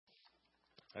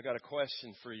I got a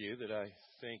question for you that I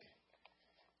think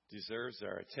deserves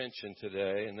our attention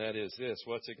today, and that is this.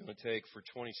 What's it going to take for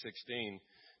 2016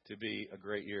 to be a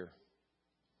great year?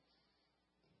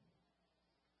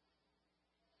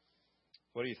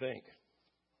 What do you think?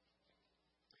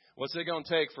 What's it going to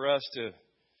take for us to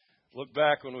look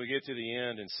back when we get to the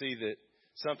end and see that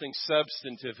something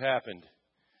substantive happened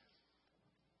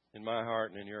in my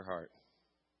heart and in your heart?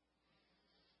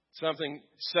 Something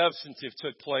substantive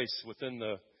took place within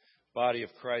the body of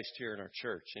Christ here in our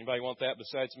church. Anybody want that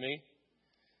besides me?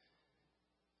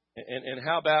 And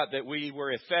how about that we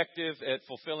were effective at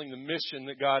fulfilling the mission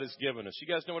that God has given us? You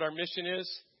guys know what our mission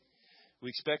is? We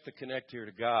expect to connect here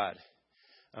to God.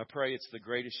 I pray it's the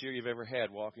greatest year you've ever had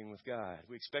walking with God.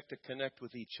 We expect to connect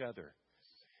with each other.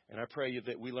 And I pray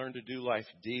that we learn to do life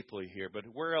deeply here. But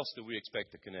where else do we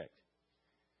expect to connect?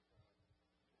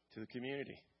 To the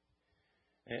community.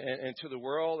 And to the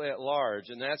world at large.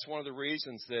 And that's one of the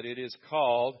reasons that it is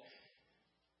called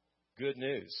good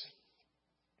news.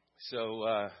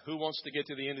 So who wants to get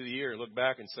to the end of the year and look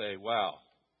back and say, wow,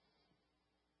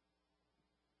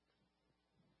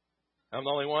 I'm the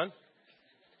only one?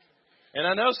 And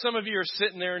I know some of you are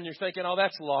sitting there and you're thinking, oh,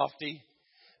 that's lofty.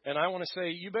 And I want to say,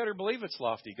 you better believe it's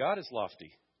lofty. God is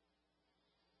lofty.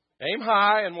 Aim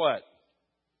high and what?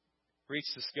 Reach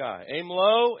the sky. Aim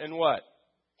low and what?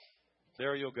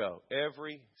 There you'll go.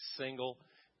 Every single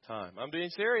time. I'm being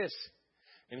serious.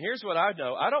 And here's what I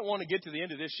know. I don't want to get to the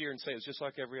end of this year and say it's just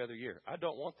like every other year. I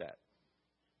don't want that.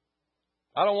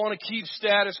 I don't want to keep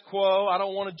status quo. I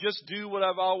don't want to just do what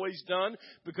I've always done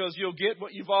because you'll get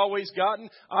what you've always gotten.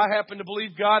 I happen to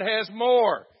believe God has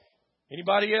more.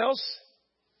 Anybody else?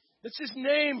 It's His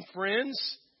name, friends.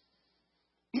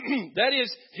 That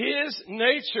is His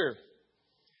nature.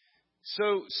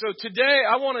 So today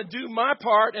I want to do my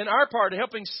part and our part in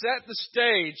helping set the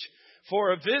stage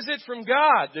for a visit from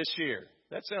God this year.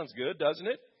 That sounds good, doesn't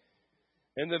it?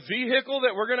 And the vehicle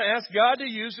that we're going to ask God to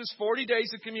use is 40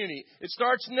 Days of Community. It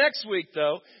starts next week,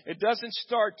 though. It doesn't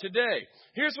start today.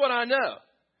 Here's what I know.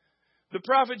 The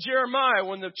prophet Jeremiah,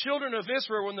 when the children of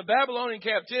Israel were in the Babylonian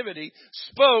captivity,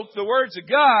 spoke the words of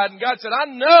God. And God said, I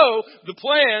know the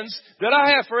plans that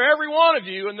I have for every one of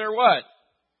you. And they're what?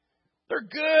 They're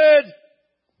good.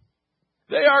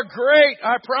 They are great.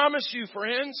 I promise you,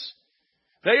 friends.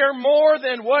 They are more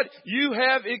than what you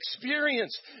have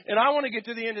experienced. And I want to get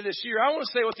to the end of this year. I want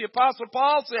to say what the Apostle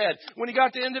Paul said when he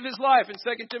got to the end of his life in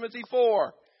 2 Timothy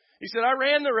 4. He said, I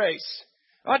ran the race.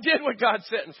 I did what God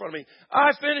set in front of me.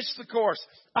 I finished the course.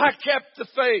 I kept the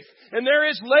faith. And there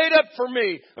is laid up for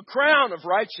me a crown of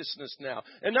righteousness now.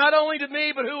 And not only to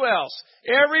me, but who else?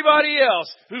 Everybody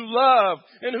else who loved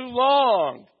and who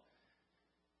longed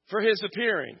for His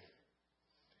appearing.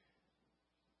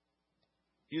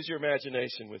 Use your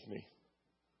imagination with me.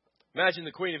 Imagine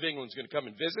the Queen of England is going to come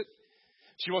and visit.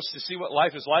 She wants to see what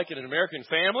life is like in an American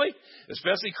family,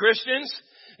 especially Christians,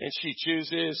 and she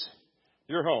chooses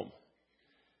your home.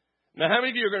 Now, how many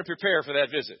of you are going to prepare for that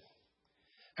visit?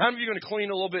 How many of you are going to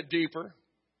clean a little bit deeper?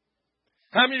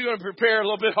 How many of you are going to prepare a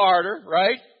little bit harder,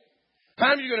 right? How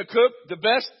many of you are going to cook the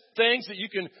best things that you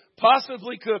can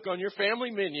possibly cook on your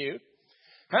family menu?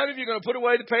 How many of you are going to put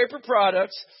away the paper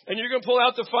products and you're going to pull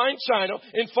out the fine china?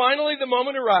 And finally, the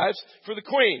moment arrives for the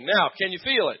Queen. Now, can you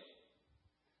feel it?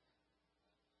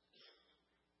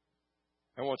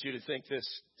 I want you to think this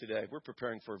today. We're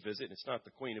preparing for a visit. And it's not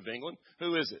the Queen of England.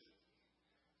 Who is it?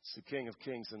 It's the King of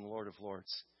Kings and the Lord of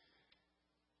Lords.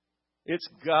 It's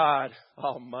God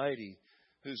Almighty,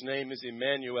 whose name is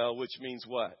Emmanuel, which means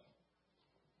what?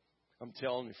 I'm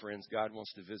telling you, friends, God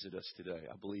wants to visit us today.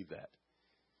 I believe that.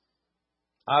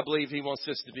 I believe He wants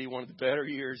this to be one of the better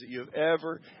years that you have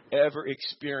ever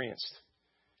experienced.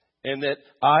 And that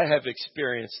I have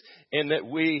experienced. And that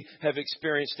we have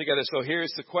experienced together. So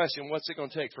here's the question. What's it going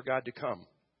to take for God to come?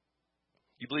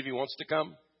 You believe He wants to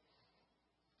come?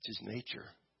 It's His nature.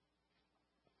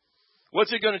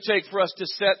 What's it going to take for us to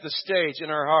set the stage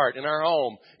in our heart, in our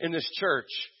home, in this church?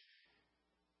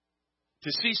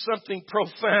 To see something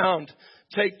profound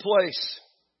take place.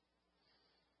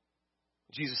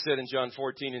 Jesus said in John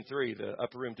 14:3, the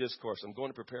upper room discourse, I'm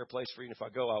going to prepare a place for you, and if I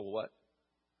go, I will what?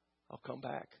 I'll come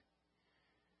back.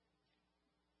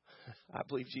 I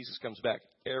believe Jesus comes back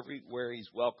everywhere He's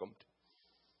welcomed.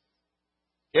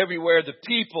 Everywhere the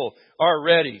people are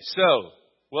ready. So,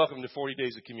 welcome to 40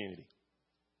 Days of Community.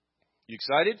 You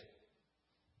excited?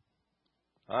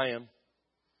 I am.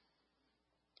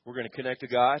 We're going to connect to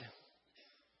God.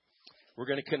 We're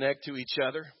going to connect to each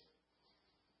other.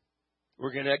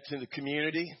 We're going to connect to the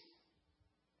community.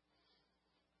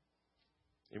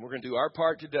 And we're going to do our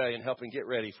part today in helping get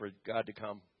ready for God to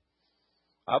come.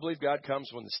 I believe God comes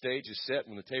when the stage is set,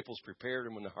 when the table's prepared,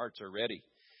 and when the hearts are ready.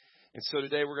 And so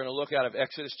today we're going to look out of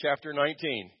Exodus chapter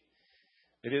 19.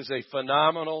 It is a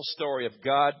phenomenal story of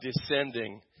God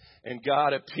descending and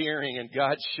God appearing and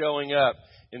God showing up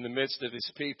in the midst of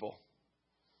His people.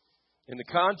 And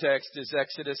the context is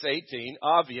Exodus 18,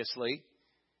 obviously.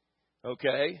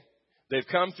 Okay? They've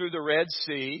come through the Red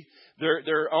Sea.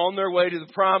 They're on their way to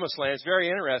the Promised Land. It's very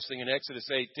interesting in Exodus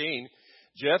 18.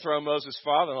 Jethro, Moses'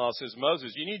 father-in-law, says,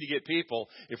 Moses, you need to get people,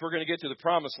 if we're going to get to the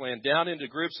Promised Land, down into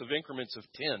groups of increments of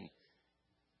 10.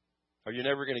 Or you're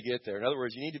never going to get there. In other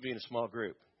words, you need to be in a small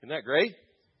group. Isn't that great?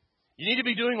 You need to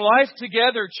be doing life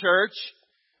together, church.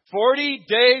 40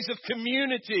 days of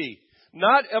community,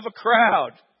 not of a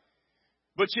crowd.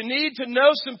 But you need to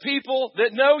know some people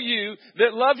that know you,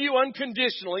 that love you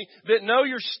unconditionally, that know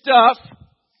your stuff,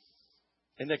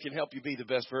 and that can help you be the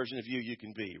best version of you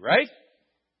can be, right?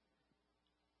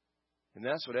 And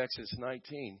that's what Exodus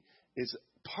 19 is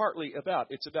partly about.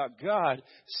 It's about God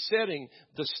setting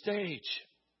the stage.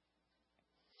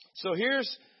 So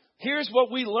here's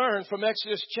what we learn from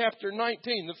Exodus chapter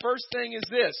 19. The first thing is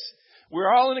this.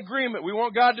 We're all in agreement. We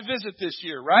want God to visit this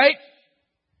year, right?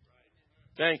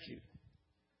 Thank you.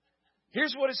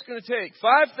 Here's what it's going to take.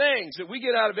 5 things that we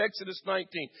get out of Exodus 19.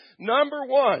 Number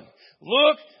 1,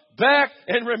 look back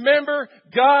and remember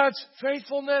God's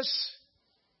faithfulness.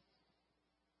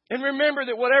 And remember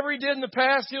that whatever He did in the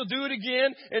past, He'll do it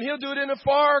again, and He'll do it in a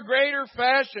far greater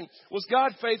fashion. Was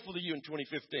God faithful to you in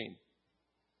 2015?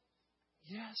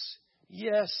 Yes.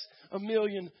 Yes.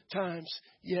 1,000,000 times.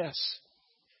 Yes.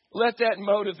 Let that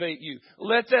motivate you.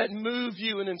 Let that move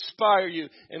you and inspire you.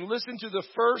 And listen to the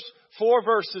first 4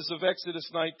 verses of Exodus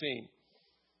 19.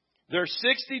 They're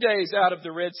 60 days out of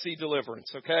the Red Sea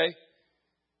deliverance, okay?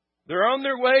 They're on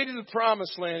their way to the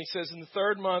Promised Land. He says in the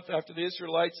 3rd month after the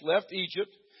Israelites left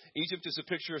Egypt. Egypt is a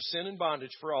picture of sin and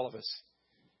bondage for all of us.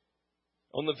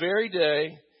 On the very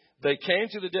day they came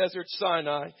to the desert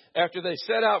Sinai. After they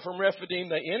set out from Rephidim,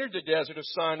 they entered the desert of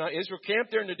Sinai. Israel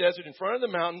camped there in the desert in front of the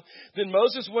mountain. Then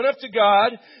Moses went up to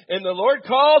God, and the Lord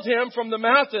called him from the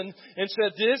mountain and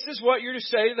said, this is what you're to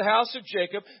say to the house of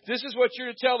Jacob. This is what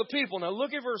you're to tell the people. Now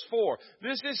look at verse 4.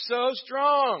 This is so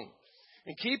strong.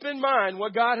 And keep in mind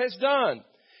what God has done.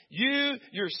 You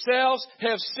yourselves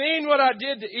have seen what I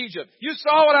did to Egypt. You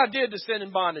saw what I did to sin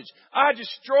and bondage. I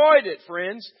destroyed it,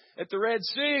 friends, at the Red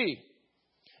Sea.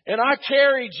 And I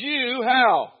carried you,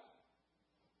 how?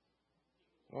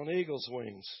 On eagle's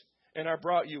wings. And I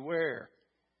brought you where?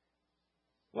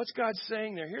 What's God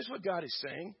saying there? Here's what God is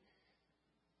saying.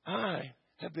 I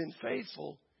have been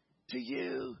faithful to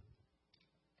you.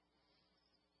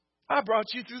 I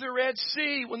brought you through the Red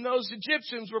Sea when those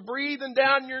Egyptians were breathing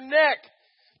down your neck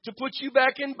to put you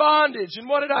back in bondage. And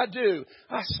what did I do?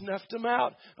 I snuffed them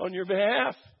out on your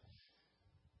behalf.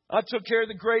 I took care of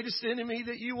the greatest enemy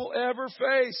that you will ever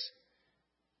face.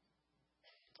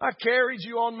 I carried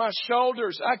you on my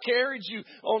shoulders. I carried you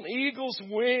on eagle's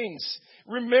wings.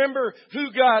 Remember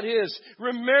who God is.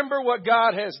 Remember what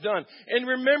God has done. And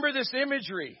remember this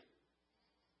imagery.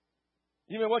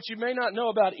 You know, what you may not know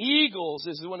about eagles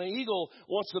is that when an eagle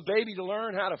wants the baby to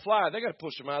learn how to fly, they got to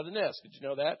push them out of the nest. Did you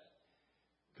know that?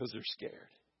 Because they're scared.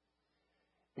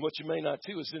 And what you may not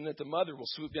do is then that the mother will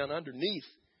swoop down underneath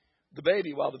the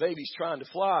baby while the baby's trying to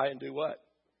fly and do what?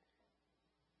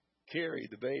 Carry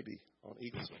the baby on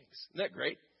eagle's wings. Isn't that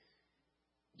great?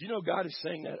 Do you know God is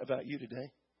saying that about you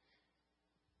today?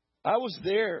 I was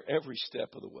there every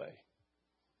step of the way.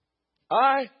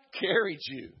 I carried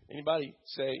you. Anybody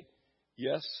say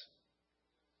yes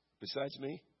besides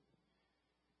me?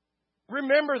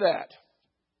 Remember that.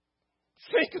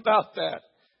 Think about that.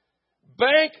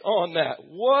 Bank on that.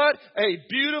 What a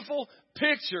beautiful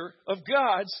picture of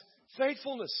God's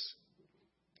faithfulness.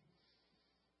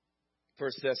 1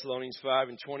 Thessalonians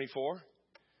 5:24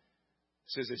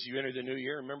 says, as you enter the new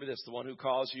year, remember this, the one who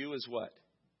calls you is what?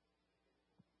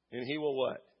 And He will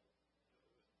what?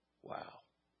 Wow.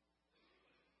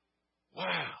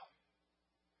 Wow.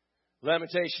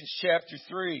 Lamentations chapter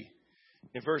 3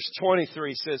 in verse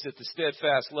 23 says that the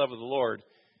steadfast love of the Lord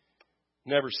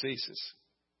never ceases.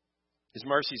 His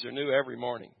mercies are new every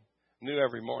morning. New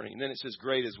every morning. And then it says,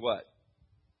 great is what?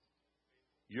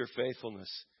 Your faithfulness,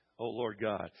 O Lord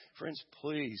God. Friends,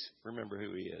 please remember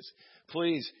who He is.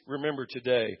 Please remember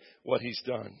today what He's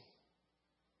done.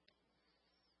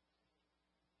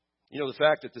 You know, the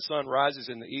fact that the sun rises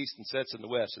in the east and sets in the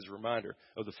west is a reminder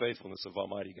of the faithfulness of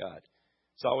Almighty God.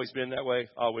 It's always been that way,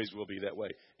 always will be that way.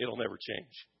 It'll never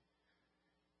change.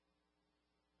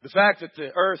 The fact that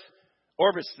the earth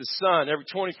orbits the sun every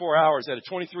 24 hours at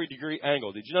a 23-degree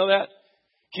angle. Did you know that?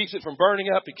 Keeps it from burning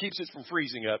up. It keeps it from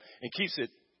freezing up. And keeps it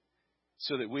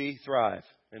so that we thrive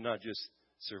and not just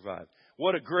survive.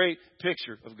 What a great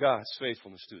picture of God's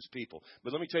faithfulness to His people.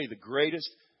 But let me tell you, the greatest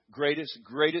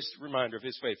reminder of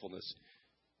His faithfulness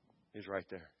is right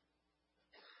there.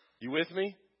 You with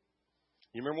me?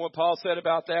 You remember what Paul said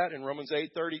about that in Romans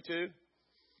 8:32?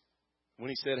 When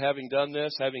he said, having done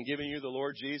this, having given you the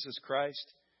Lord Jesus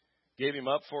Christ, gave Him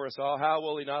up for us all, how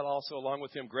will He not also along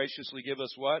with Him graciously give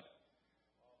us what?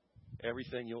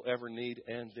 Everything you'll ever need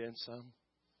and then some.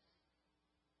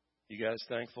 You guys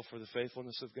thankful for the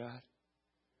faithfulness of God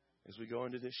as we go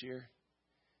into this year?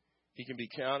 He can be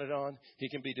counted on. He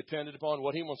can be depended upon.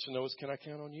 What He wants to know is, can I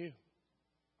count on you?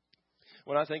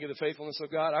 When I think of the faithfulness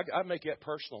of God, I make it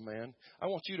personal, man. I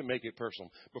want you to make it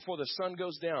personal. Before the sun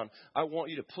goes down, I want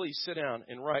you to please sit down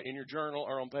and write in your journal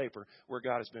or on paper where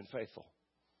God has been faithful.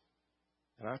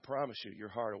 And I promise you, your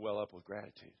heart will well up with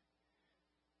gratitude.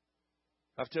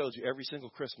 I've told you every single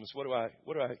Christmas, what do I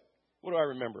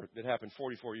remember that happened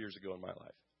 44 years ago in my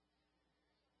life?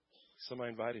 Somebody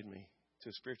invited me to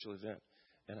a spiritual event,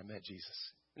 and I met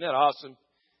Jesus. Isn't that awesome?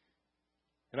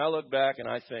 And I look back and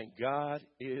I think, God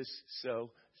is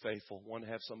so faithful. 1, to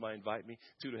have somebody invite me.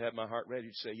 2, to have my heart ready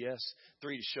to say yes.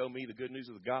 3, to show me the good news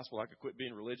of the gospel. I could quit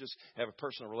being religious, have a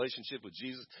personal relationship with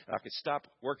Jesus, and I could stop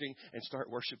working and start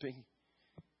worshiping.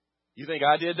 You think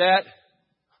I did that?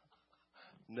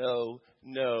 No,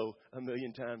 a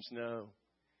million times no.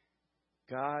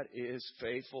 God is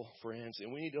faithful, friends,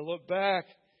 and we need to look back.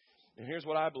 And here's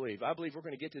what I believe. I believe we're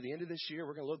going to get to the end of this year.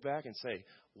 We're going to look back and say,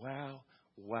 wow.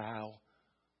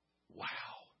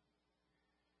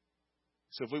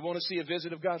 So if we want to see a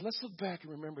visit of God, let's look back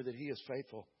and remember that He is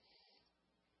faithful.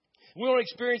 We want to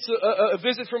experience a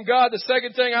visit from God. The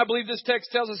second thing I believe this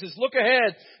text tells us is look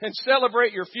ahead and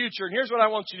celebrate your future. And here's what I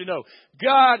want you to know.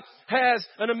 God has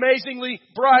an amazingly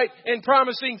bright and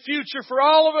promising future for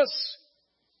all of us.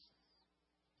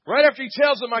 Right after He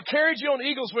tells them, I carried you on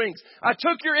eagle's wings. I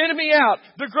took your enemy out.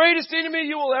 The greatest enemy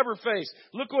you will ever face.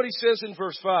 Look what He says in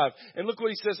verse 5. And look what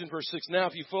He says in verse 6. Now,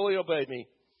 if you fully obey me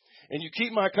and you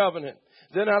keep my covenant,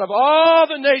 then out of all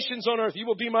the nations on earth, you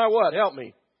will be my what? Help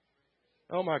me.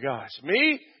 Oh my gosh.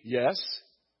 Me? Yes.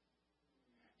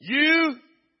 You?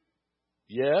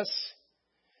 Yes.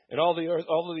 And all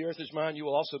of the earth is mine. You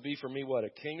will also be for me what? A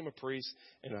kingdom of priests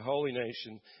and a holy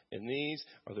nation. And these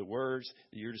are the words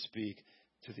that you're to speak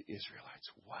to the Israelites.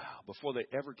 Wow. Before they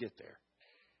ever get there.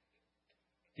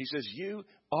 He says, you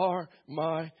are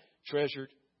my treasured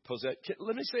possession.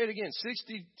 Let me say it again.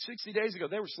 60 days ago,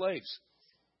 they were slaves.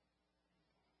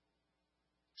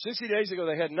 60 days ago,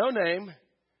 they had no name.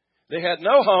 They had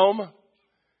no home.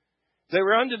 They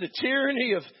were under the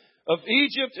tyranny of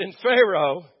Egypt and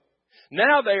Pharaoh.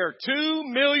 Now they are 2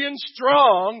 million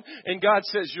strong. And God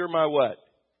says, you're my what?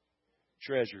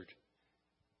 Treasured.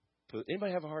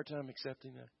 Anybody have a hard time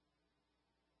accepting that?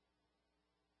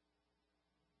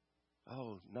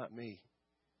 Oh, not me.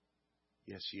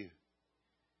 Yes, you.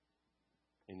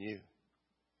 And you.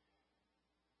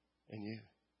 And you.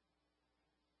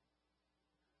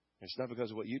 It's not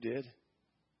because of what you did.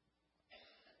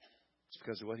 It's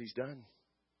because of what He's done.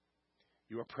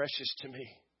 You are precious to me.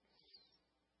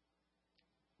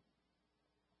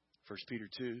 1 Peter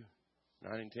 2,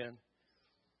 9 and 10.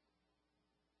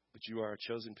 But you are a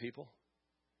chosen people.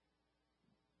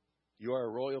 You are a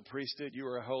royal priesthood. You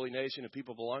are a holy nation, a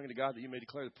people belonging to God, that you may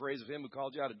declare the praise of Him who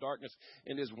called you out of darkness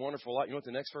into His wonderful light. You know what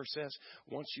the next verse says?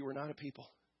 Once you were not a people.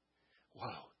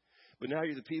 Whoa. But now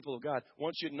you're the people of God.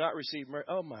 Once you did not receive merit.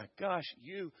 Oh my gosh,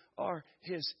 you are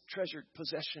His treasured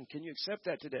possession. Can you accept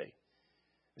that today?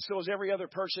 And so is every other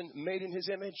person made in His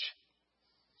image.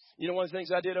 You know, one of the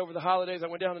things I did over the holidays, I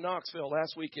went down to Knoxville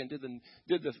last weekend,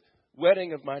 did the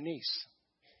wedding of my niece.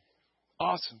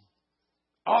 Awesome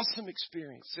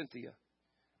experience. Cynthia,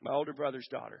 my older brother's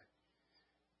daughter.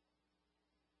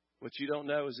 What you don't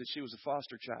know is that she was a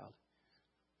foster child.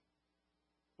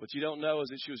 What you don't know is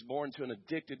that she was born to an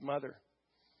addicted mother.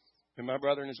 And my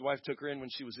brother and his wife took her in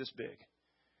when she was this big.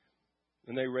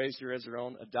 And they raised her as their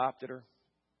own, adopted her.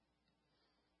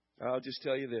 I'll just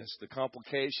tell you this. The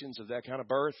complications of that kind of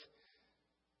birth,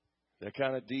 that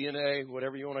kind of DNA,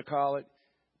 whatever you want to call it.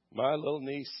 My little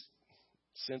niece,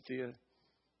 Cynthia,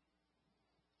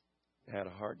 had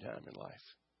a hard time in life.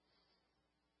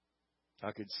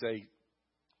 I could say,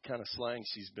 kind of slang,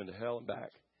 she's been to hell and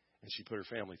back. And she put her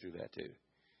family through that too.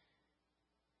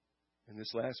 And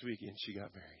this last weekend, she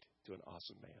got married to an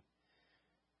awesome man.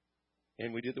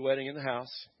 And we did the wedding in the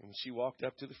house. And when she walked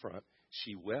up to the front,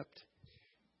 she wept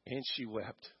and she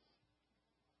wept.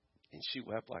 And she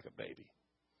wept like a baby.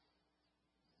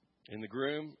 And the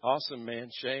groom, awesome man,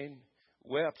 Shane,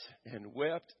 wept and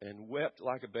wept and wept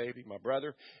like a baby. My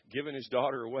brother, giving his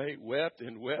daughter away, wept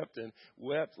and wept and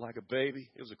wept like a baby.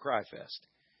 It was a cry fest.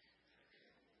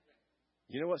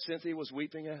 You know what Cynthia was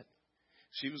weeping at?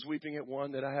 She was weeping at,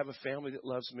 one, that I have a family that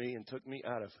loves me and took me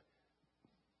out of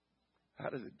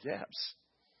the depths.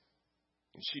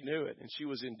 And she knew it, and she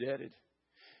was indebted.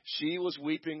 She was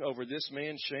weeping over this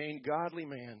man, Shane, godly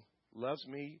man, loves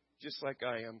me just like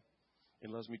I am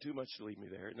and loves me too much to leave me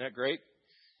there. Isn't that great?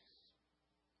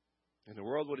 And the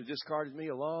world would have discarded me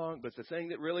along, but the thing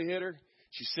that really hit her,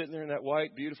 she's sitting there in that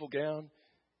white, beautiful gown,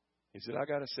 is that I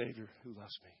got a Savior who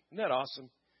loves me. Isn't that awesome?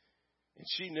 And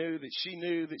she knew that she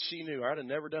knew that she knew. I'd have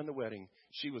never done the wedding.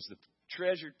 She was the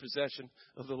treasured possession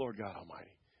of the Lord God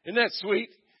Almighty. Isn't that sweet?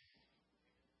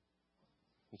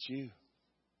 It's you.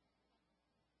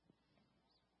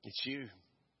 It's you.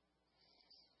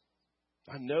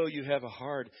 I know you have a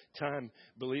hard time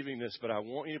believing this, but I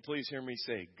want you to please hear me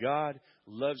say, God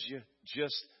loves you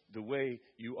just the way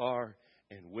you are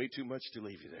and way too much to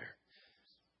leave you there.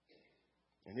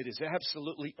 And it is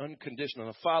absolutely unconditional.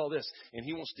 Now follow this. And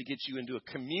He wants to get you into a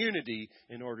community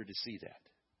in order to see that.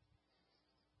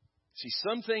 See,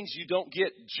 some things you don't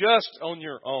get just on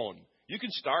your own. You can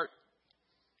start.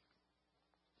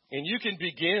 And you can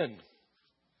begin.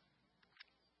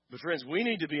 But friends, we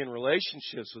need to be in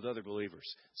relationships with other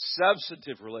believers.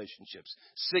 Substantive relationships.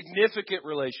 Significant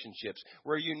relationships.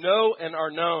 Where you know and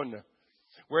are known.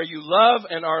 Where you love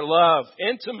and are loved.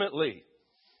 Intimately.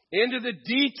 Into the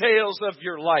details of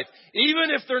your life.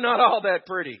 Even if they're not all that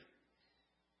pretty.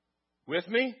 With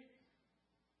me?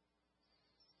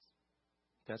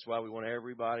 That's why we want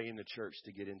everybody in the church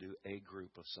to get into a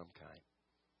group of some kind.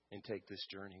 And take this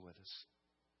journey with us.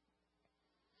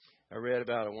 I read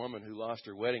about a woman who lost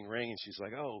her wedding ring. And she's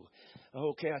like, oh,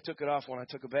 okay, I took it off when I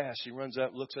took a bath. She runs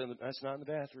up, looks at it. That's not in the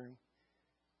bathroom.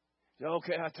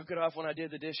 Okay, I took it off when I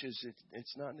did the dishes.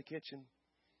 It's not in the kitchen.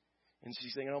 And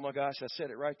she's thinking, oh, my gosh, I set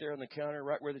it right there on the counter,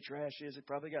 right where the trash is. It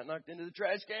probably got knocked into the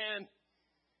trash can.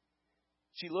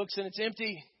 She looks and it's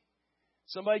empty.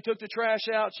 Somebody took the trash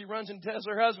out. She runs and tells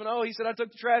her husband, oh, he said, I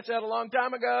took the trash out a long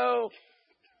time ago.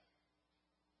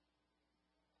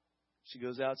 She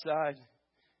goes outside.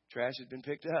 Trash has been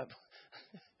picked up.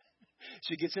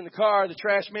 She gets in the car. The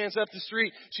trash man's up the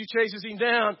street. She chases him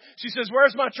down. She says,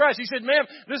 where's my trash? He said, ma'am,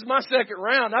 this is my second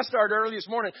round. I started early this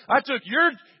morning. I took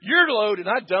your load and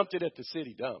I dumped it at the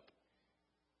city dump.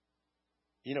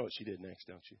 You know what she did next,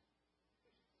 don't you?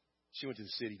 She went to the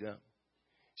city dump.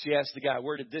 She asked the guy,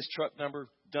 where did this truck number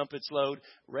dump its load?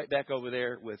 Right back over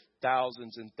there with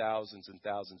thousands and thousands and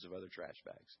thousands of other trash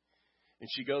bags. And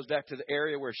she goes back to the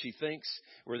area where she thinks,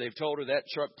 where they've told her that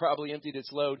truck probably emptied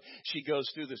its load. She goes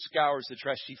through the scours the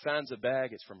trash. She finds a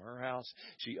bag. It's from her house.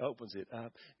 She opens it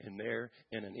up, and there,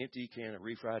 in an empty can of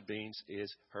refried beans,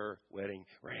 is her wedding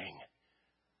ring.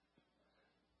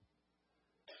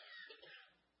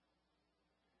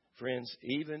 Friends,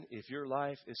 even if your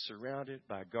life is surrounded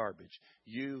by garbage,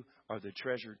 you are the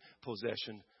treasured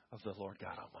possession of the Lord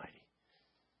God Almighty.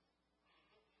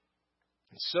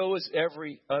 And so is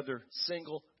every other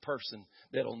single person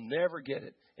that'll never get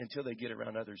it until they get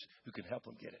around others who can help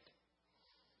them get it.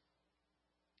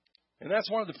 And that's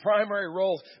one of the primary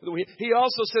roles. He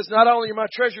also says, not only are you my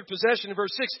treasured possession, in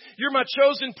verse 6, you're my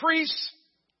chosen priests.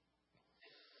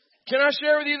 Can I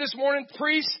share with you this morning,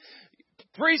 priests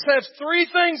have three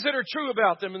things that are true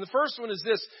about them. And the first one is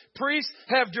this. Priests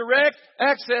have direct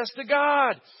access to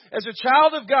God. As a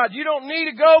child of God, you don't need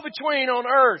a go-between on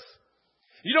earth.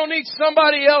 You don't need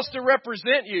somebody else to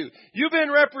represent you. You've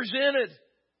been represented.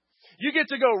 You get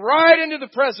to go right into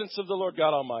the presence of the Lord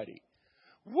God Almighty.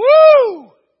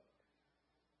 Woo!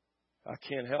 I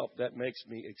can't help. That makes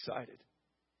me excited.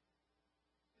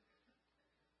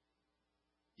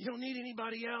 You don't need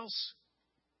anybody else.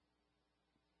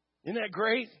 Isn't that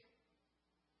great?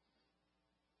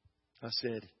 I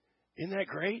said, isn't that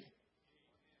great?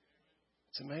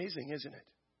 It's amazing, isn't it?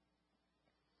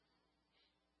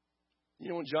 You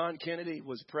know, when John Kennedy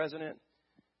was president,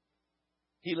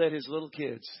 he let his little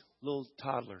kids, little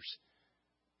toddlers,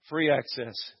 free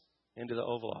access into the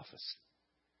Oval Office.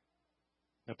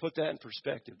 Now put that in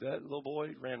perspective. That little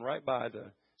boy ran right by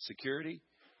the security,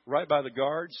 right by the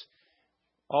guards,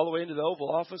 all the way into the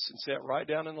Oval Office and sat right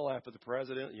down in the lap of the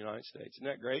President of the United States. Isn't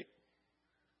that great?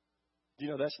 You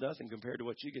know, that's nothing compared to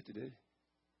what you get to do.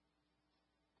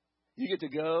 You get to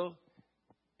go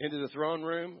into the throne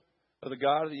room of the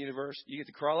God of the universe. You get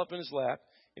to crawl up in His lap.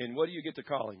 And what do you get to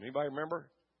call Him? Anybody remember?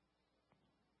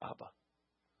 Abba.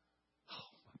 Oh,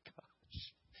 my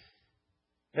gosh.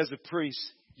 As a priest,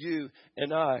 you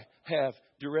and I have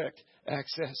direct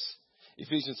access.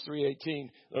 Ephesians 3:18,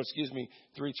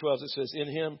 3:12, it says, in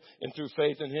Him and through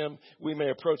faith in Him, we may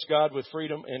approach God with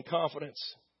freedom and confidence.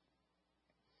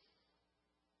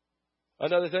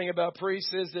 Another thing about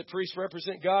priests is that priests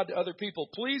represent God to other people.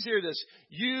 Please hear this.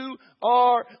 You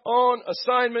are on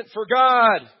assignment for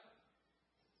God.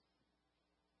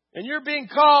 And you're being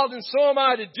called, and so am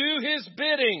I, to do His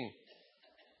bidding.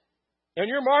 And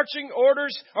your marching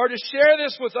orders are to share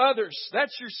this with others.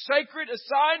 That's your sacred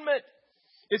assignment.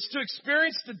 It's to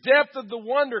experience the depth of the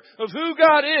wonder of who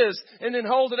God is and then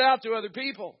hold it out to other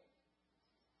people.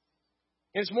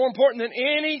 And it's more important than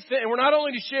anything. And we're not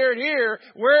only to share it here.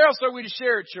 Where else are we to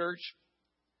share it, church?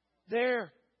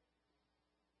 There.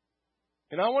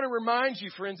 And I want to remind you,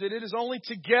 friends, that it is only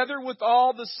together with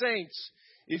all the saints,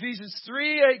 Ephesians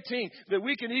 3:18, that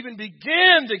we can even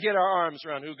begin to get our arms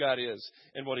around who God is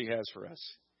and what He has for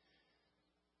us.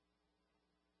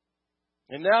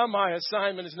 And now my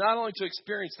assignment is not only to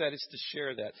experience that, it's to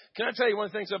share that. Can I tell you one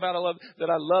of the things that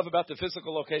I love about the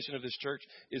physical location of this church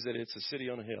is that it's a city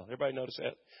on a hill. Everybody notice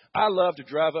that? I love to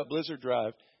drive up Blizzard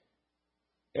Drive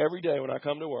every day when I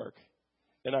come to work.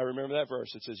 And I remember that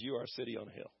verse. It says, you are a city on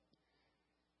a hill.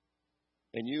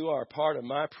 And you are part of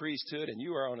my priesthood, and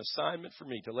you are on assignment for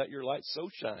me to let your light so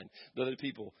shine that other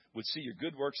people would see your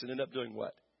good works and end up doing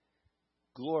what?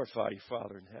 Glorify your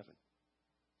Father in heaven.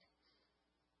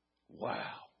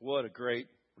 Wow, what a great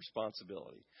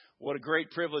responsibility. What a great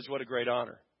privilege, what a great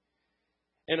honor.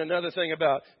 And another thing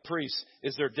about priests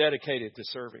is they're dedicated to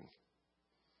serving.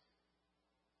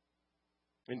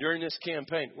 And during this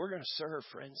campaign, we're going to serve,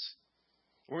 friends.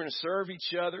 We're going to serve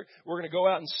each other. We're going to go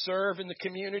out and serve in the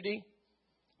community.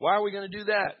 Why are we going to do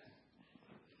that?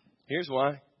 Here's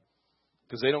why.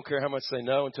 Because they don't care how much they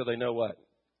know until they know what?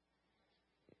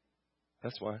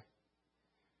 That's why.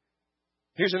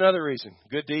 Here's another reason.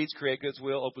 Good deeds create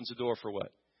goodwill, opens the door for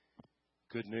what?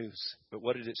 Good news. But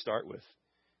what did it start with?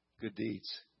 Good deeds.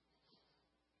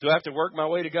 Do I have to work my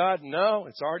way to God? No,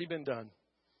 it's already been done.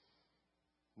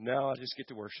 Now I just get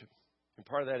to worship. And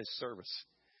part of that is service.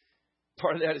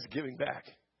 Part of that is giving back.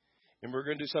 And we're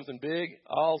going to do something big,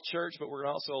 all church, but we're going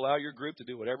to also allow your group to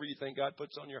do whatever you think God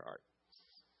puts on your heart.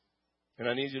 And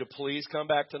I need you to please come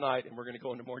back tonight, and we're going to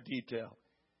go into more detail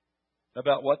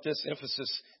about what this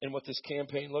emphasis and what this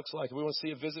campaign looks like. If we want to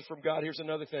see a visit from God, here's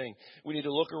another thing. We need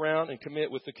to look around and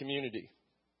commit with the community.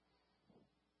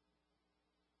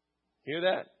 Hear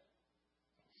that?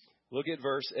 Look at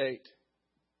verse 8.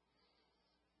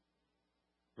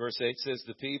 Verse 8 says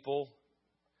the people,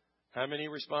 how many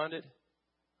responded?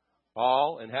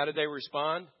 All. And how did they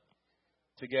respond?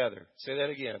 Together. Say that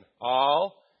again.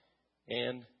 All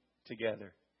and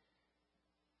together.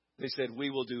 They said, we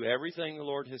will do everything the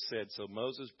Lord has said. So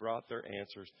Moses brought their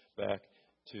answers back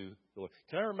to the Lord.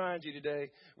 Can I remind you today,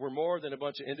 we're more than a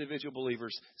bunch of individual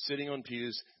believers sitting on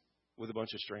pews with a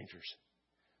bunch of strangers.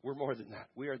 We're more than that.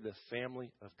 We are the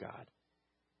family of God.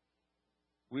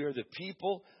 We are the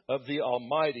people of the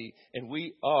Almighty, and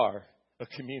we are a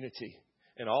community.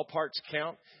 And all parts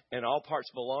count, and all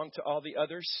parts belong to all the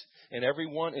others, and every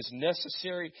one is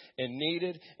necessary and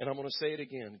needed. And I'm going to say it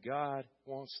again. God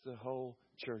wants the whole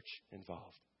church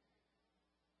involved.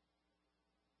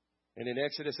 And in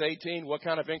Exodus 18, what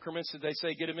kind of increments did they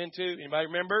say get them into? Anybody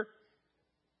remember?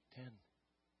 10.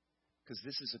 Because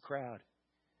this is a crowd.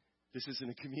 This isn't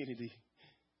a community.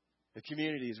 A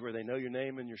community is where they know your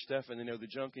name and your stuff, and they know the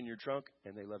junk in your trunk,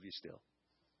 and they love you still.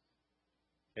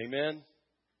 Amen?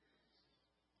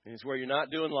 And it's where you're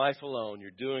not doing life alone. You're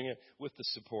doing it with the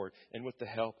support and with the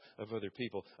help of other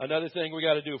people. Another thing we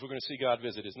got to do if we're going to see God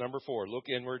visit is number 4, look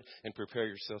inward and prepare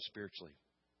yourself spiritually.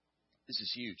 This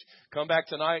is huge. Come back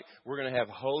tonight. We're going to have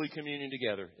Holy Communion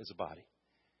together as a body.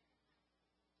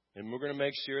 And we're going to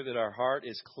make sure that our heart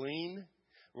is clean.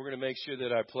 We're going to make sure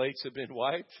that our plates have been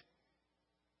wiped.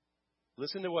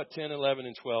 Listen to what 10, 11,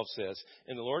 and 12 says.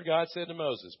 And the Lord God said to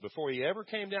Moses, before he ever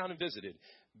came down and visited,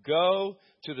 go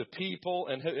to the people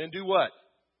and do what?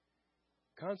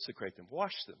 Consecrate them.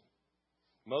 Wash them.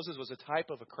 Moses was a type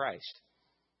of a Christ.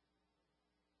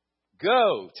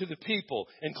 Go to the people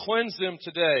and cleanse them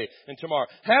today and tomorrow.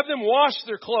 Have them wash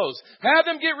their clothes. Have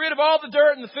them get rid of all the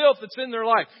dirt and the filth that's in their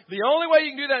life. The only way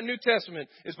you can do that in the New Testament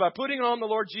is by putting on the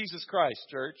Lord Jesus Christ,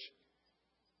 church.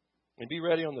 And be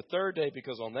ready on the third day,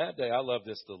 because on that day, I love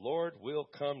this, the Lord will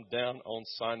come down on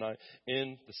Sinai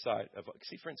in the sight of...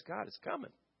 See, friends, God is coming.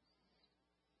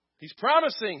 He's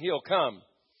promising He'll come.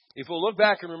 If we'll look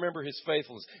back and remember His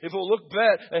faithfulness. If we'll look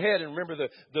back ahead and remember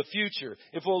the future.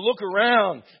 If we'll look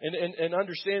around and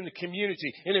understand the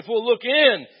community. And if we'll look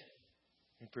in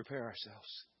and prepare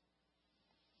ourselves.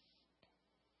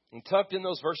 And tucked in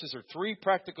those verses are 3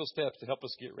 practical steps to help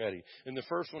us get ready. And the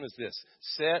first one is this: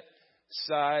 set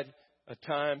aside a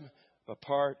time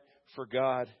apart for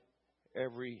God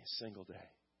every single day.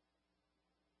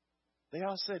 They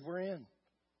all said, we're in.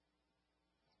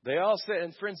 They all said,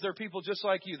 and friends, they're people just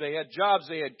like you. They had jobs,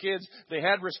 they had kids, they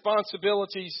had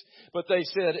responsibilities, but they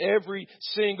said every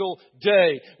single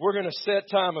day, we're going to set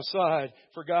time aside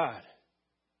for God.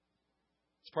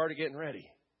 It's part of getting ready.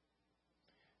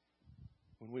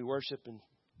 When we worship in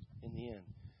the end,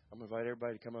 I'm going to invite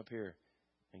everybody to come up here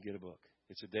and get a book.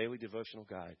 It's a daily devotional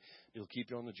guide. It'll keep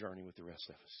you on the journey with the rest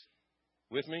of us.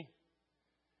 With me?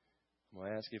 I'm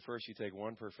going to ask you first, you take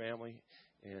one per family,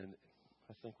 and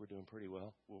I think we're doing pretty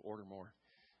well. We'll order more.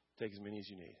 Take as many as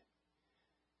you need.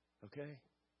 Okay?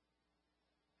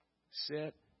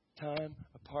 Set time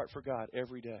apart for God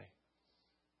every day.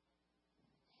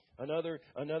 Another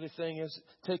thing is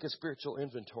take a spiritual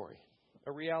inventory,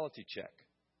 a reality check,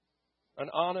 an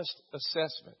honest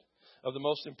assessment of the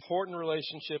most important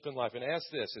relationship in life. And ask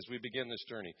this as we begin this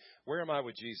journey: where am I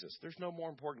with Jesus? There's no more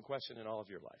important question in all of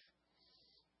your life.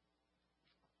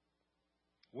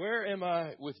 Where am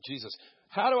I with Jesus?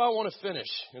 How do I want to finish?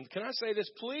 And can I say this?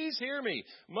 Please hear me.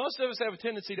 Most of us have a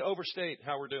tendency to overstate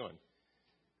how we're doing.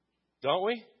 Don't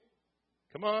we?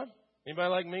 Come on. Anybody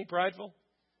like me, prideful?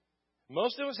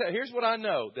 Most of us have. Here's what I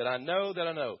know.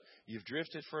 You've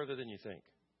drifted further than you think.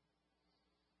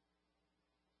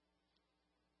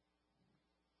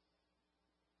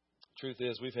 Truth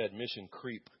is, we've had mission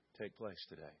creep take place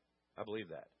today. I believe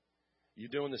that. You're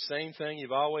doing the same thing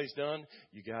you've always done.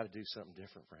 You got to do something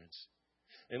different, friends.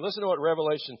 And listen to what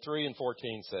Revelation 3 and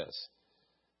 14 says.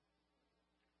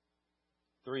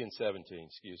 3 and 17,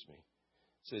 excuse me.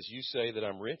 It says, you say that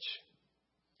I'm rich,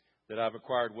 that I've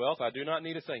acquired wealth. I do not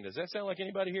need a thing. Does that sound like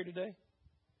anybody here today?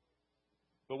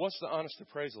 But what's the honest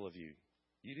appraisal of you?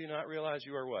 You do not realize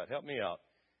you are what? Help me out.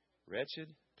 Wretched,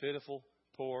 pitiful,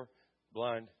 poor,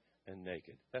 blind, and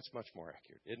naked. That's much more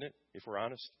accurate, isn't it? If we're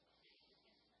honest.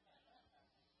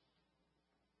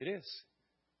 It is.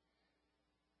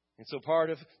 And so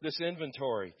part of this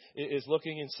inventory is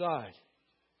looking inside.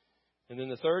 And then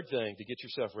the third thing to get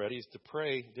yourself ready is to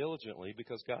pray diligently,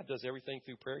 because God does everything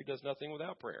through prayer. He does nothing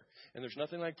without prayer. And there's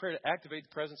nothing like prayer to activate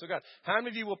the presence of God. How many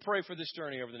of you will pray for this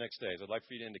journey over the next days? I'd like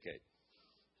for you to indicate.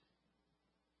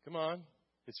 Come on.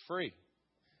 It's free.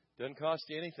 Doesn't cost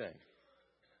you anything.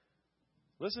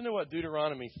 Listen to what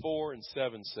Deuteronomy 4 and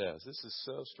 7 says. This is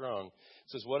so strong. It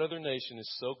says, what other nation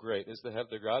is so great as to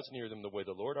have their gods near them the way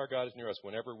the Lord our God is near us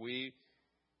whenever we...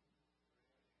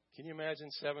 Can you imagine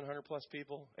 700 plus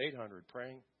people, 800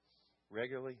 praying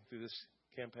regularly through this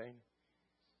campaign?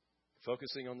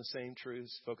 Focusing on the same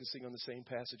truths, focusing on the same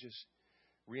passages,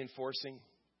 reinforcing.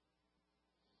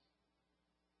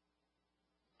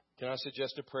 Can I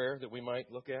suggest a prayer that we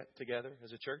might look at together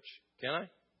as a church? Can I?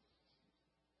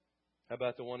 How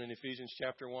about the one in Ephesians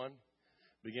chapter 1,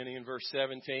 beginning in verse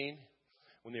 17,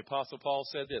 when the Apostle Paul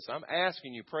said this? I'm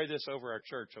asking you, pray this over our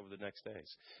church over the next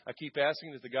days. I keep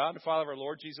asking that the God and Father of our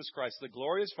Lord Jesus Christ, the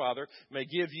glorious Father, may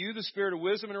give you the spirit of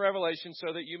wisdom and revelation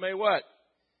so that you may what?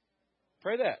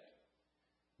 Pray that.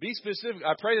 Be specific.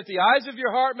 I pray that the eyes of your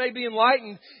heart may be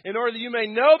enlightened in order that you may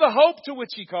know the hope to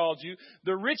which He called you,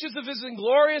 the riches of His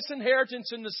glorious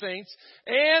inheritance in the saints,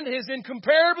 and His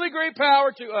incomparably great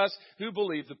power to us who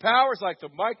believe. The power is like the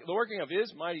working of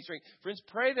His mighty strength. Friends,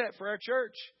 pray that for our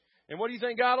church. And what do you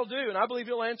think God will do? And I believe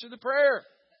He'll answer the prayer.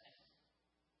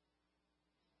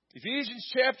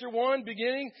 Ephesians chapter 1,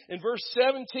 beginning in verse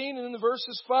 17, and then the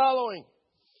verses following.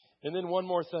 And then one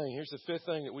more thing. Here's the fifth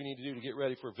thing that we need to do to get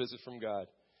ready for a visit from God.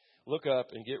 Look up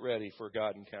and get ready for a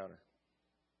God encounter.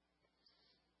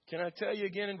 Can I tell you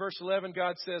again in verse 11,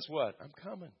 God says what? I'm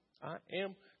coming. I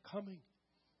am coming.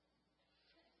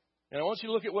 And I want you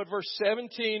to look at what verse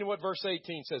 17 and what verse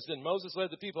 18 says. Then Moses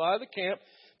led the people out of the camp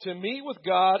to meet with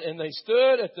God, and they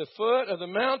stood at the foot of the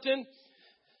mountain.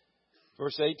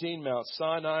 Verse 18, Mount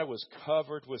Sinai was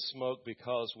covered with smoke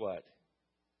because what?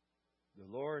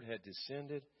 The Lord had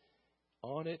descended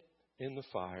on it in the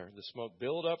fire. The smoke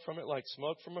billowed up from it like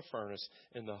smoke from a furnace,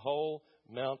 and the whole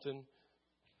mountain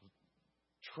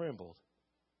trembled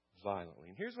violently.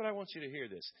 And here's what I want you to hear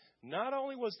this. Not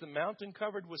only was the mountain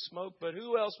covered with smoke, but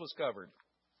who else was covered?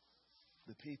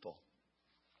 The people.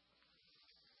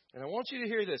 And I want you to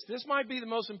hear this. This might be the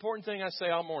most important thing I say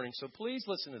all morning, so please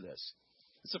listen to this.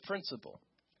 It's a principle.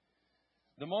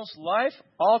 The most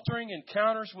life-altering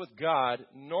encounters with God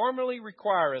normally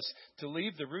require us to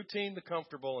leave the routine, the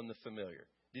comfortable, and the familiar.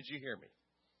 Did you hear me?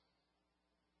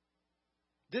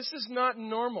 This is not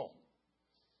normal.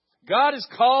 God has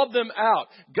called them out.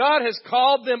 God has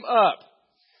called them up.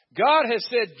 God has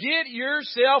said, get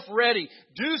yourself ready.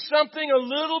 Do something a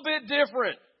little bit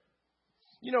different.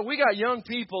 You know, we got young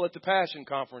people at the Passion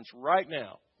Conference right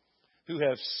now who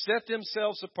have set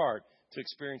themselves apart to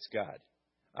experience God.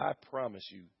 I promise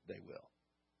you they will.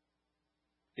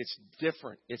 It's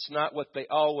different. It's not what they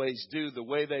always do, the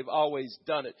way they've always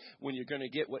done it, when you're going to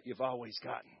get what you've always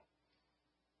gotten.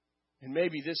 And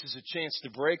maybe this is a chance to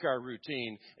break our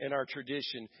routine and our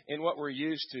tradition and what we're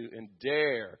used to and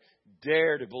dare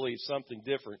to believe something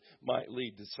different might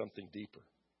lead to something deeper.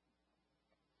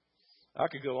 I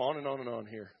could go on and on and on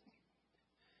here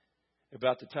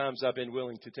about the times I've been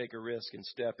willing to take a risk and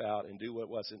step out and do what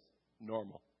wasn't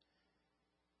normal.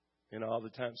 And all the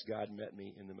times God met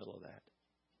me in the middle of that.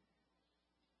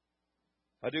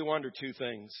 I do wonder two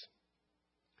things.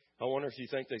 I wonder if you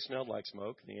think they smelled like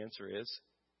smoke. And the answer is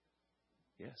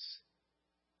yes.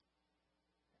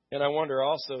 And I wonder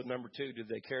also, number two, did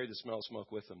they carry the smell of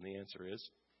smoke with them? The answer is.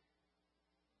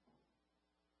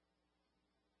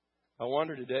 I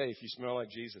wonder today if you smell like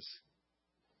Jesus.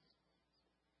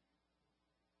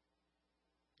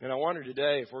 And I wonder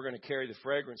today if we're going to carry the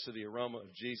fragrance of the aroma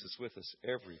of Jesus with us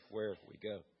everywhere we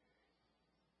go.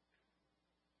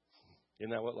 Isn't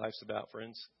that what life's about,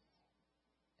 friends?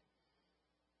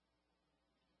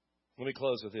 Let me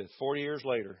close with this. 40 years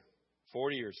later,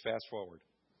 40 years, fast forward.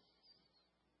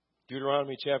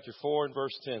 Deuteronomy chapter 4 and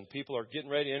verse 10. People are getting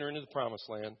ready to enter into the promised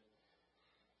land.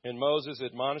 And Moses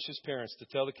admonishes parents to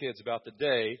tell the kids about the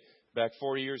day back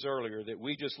 40 years earlier that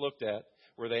we just looked at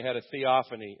where they had a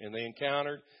theophany and they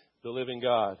encountered the living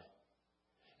God.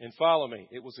 And follow me.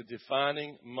 It was a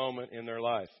defining moment in their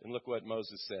life. And look what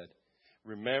Moses said.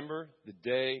 Remember the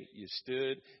day you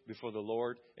stood before the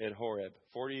Lord at Horeb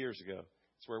 40 years ago.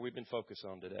 That's where we've been focused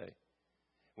on today.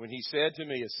 When he said to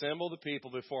me, assemble the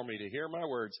people before me to hear my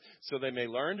words so they may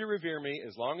learn to revere me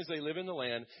as long as they live in the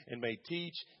land and may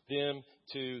teach them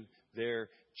to their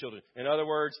children. In other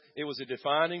words, it was a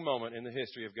defining moment in the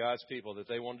history of God's people that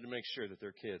they wanted to make sure that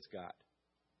their kids got.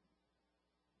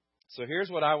 So here's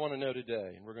what I want to know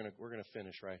today, and we're going to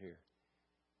finish right here.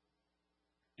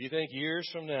 Do you think years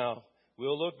from now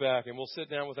we'll look back and we'll sit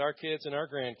down with our kids and our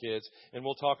grandkids and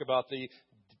we'll talk about the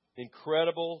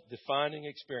incredible, defining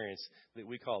experience that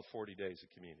we call 40 Days of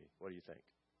Community? What do you think?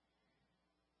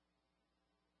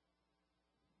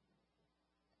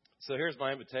 So here's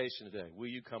my invitation today. Will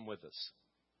you come with us?